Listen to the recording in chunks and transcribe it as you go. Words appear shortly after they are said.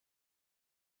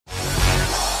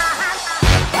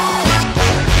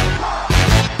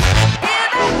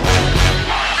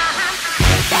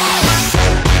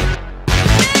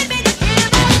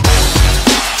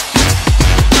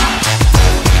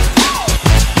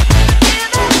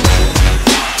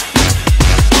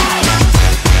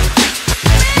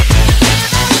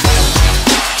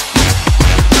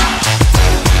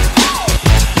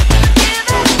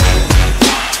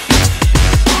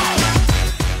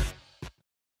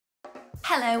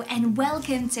Hello and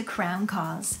welcome to Crown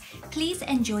Cars. Please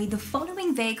enjoy the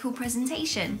following vehicle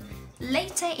presentation.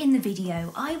 Later in the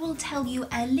video, I will tell you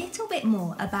a little bit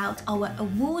more about our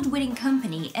award-winning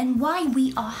company and why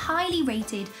we are highly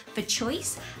rated for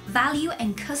choice, value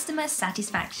and customer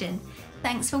satisfaction.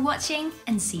 Thanks for watching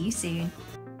and see you soon.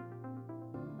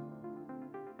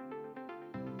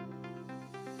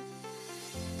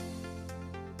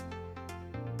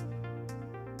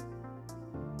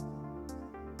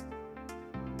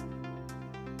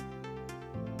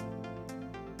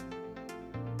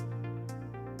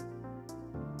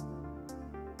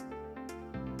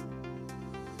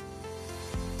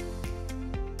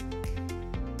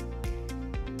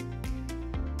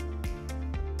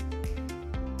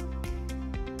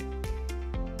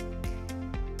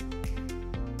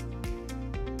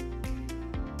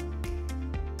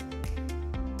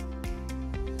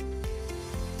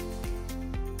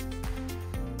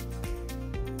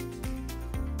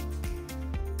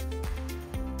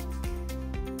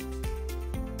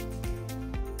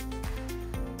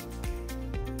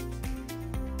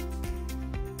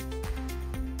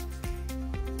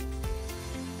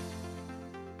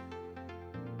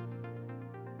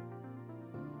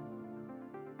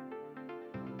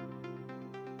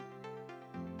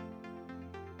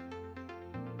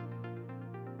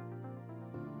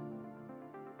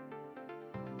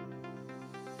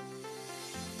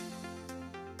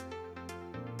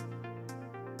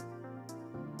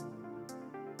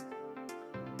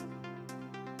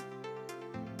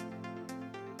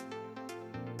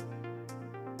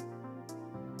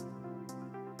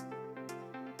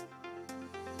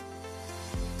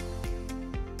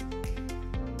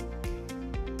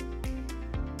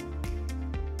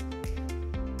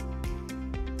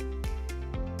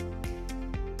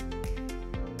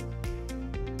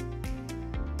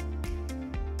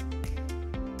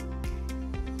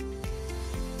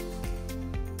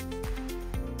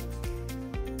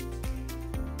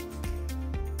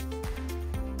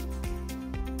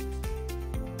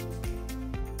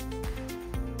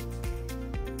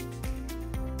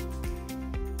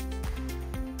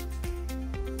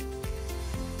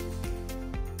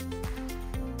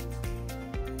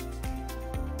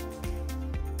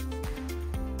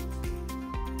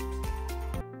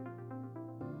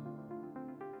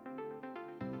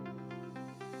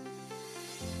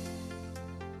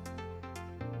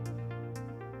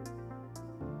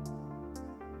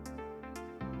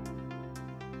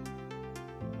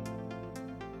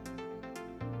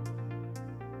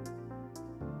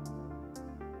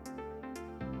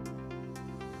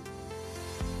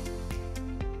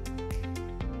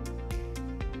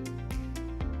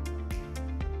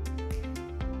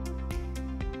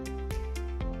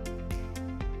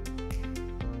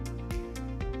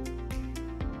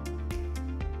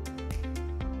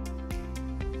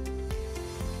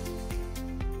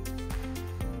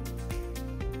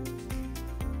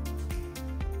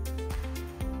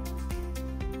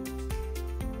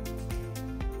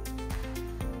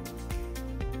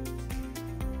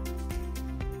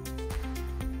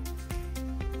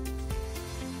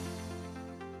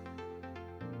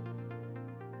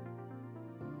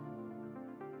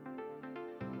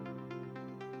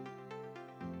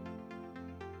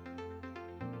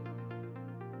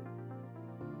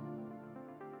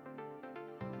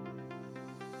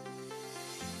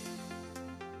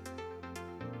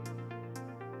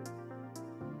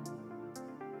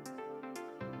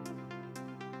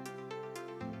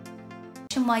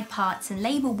 Nationwide parts and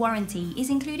labour warranty is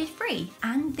included free,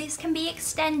 and this can be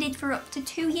extended for up to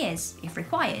 2 years if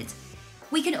required.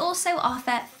 We can also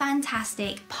offer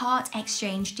fantastic part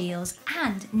exchange deals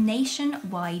and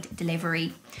nationwide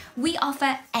delivery. We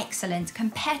offer excellent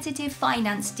competitive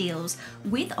finance deals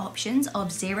with options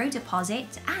of 0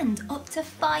 deposit and up to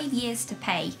 5 years to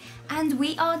pay. And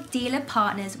we are dealer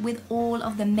partners with all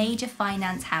of the major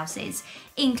finance houses,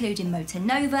 including Motor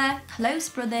Nova, Close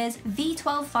Brothers,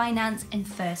 V12 Finance and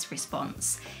First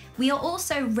Response. We are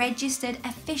also registered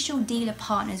official dealer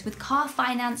partners with Car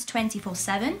Finance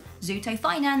 24/7, Zuto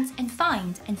Finance and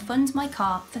Find and Fund My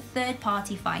Car for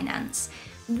third-party finance.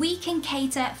 We can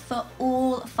cater for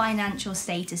all financial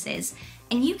statuses,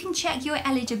 and you can check your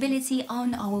eligibility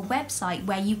on our website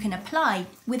where you can apply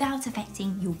without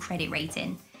affecting your credit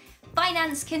rating.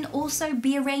 Finance can also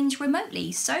be arranged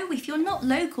remotely, so if you're not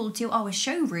local to our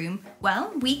showroom,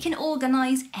 well, we can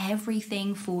organise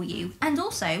everything for you and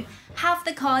also have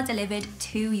the car delivered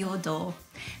to your door.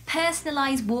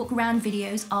 Personalised walk-around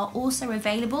videos are also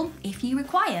available if you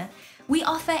require. We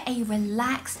offer a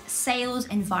relaxed sales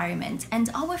environment, and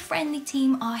our friendly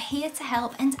team are here to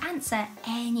help and answer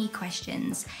any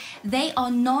questions. They are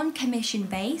non-commission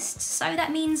based, so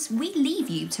that means we leave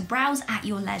you to browse at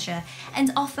your leisure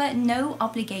and offer no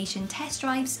obligation test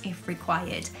drives if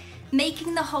required,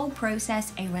 making the whole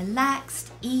process a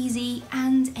relaxed, easy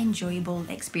and enjoyable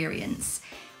experience.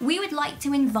 We would like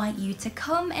to invite you to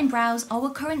come and browse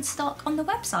our current stock on the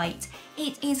website.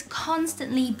 It is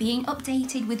constantly being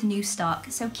updated with new stock,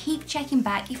 so keep checking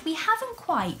back if we haven't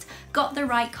quite got the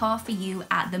right car for you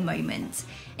at the moment.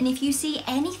 And if you see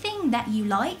anything that you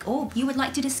like, or you would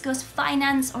like to discuss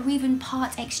finance or even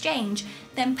part exchange,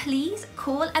 then please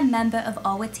call a member of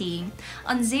our team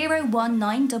on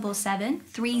 01977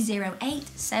 308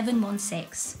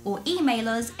 716 or email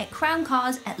us at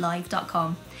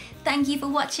crowncars@live.com. Thank you for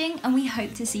watching, and we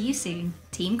hope to see you soon.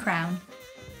 Team Crown.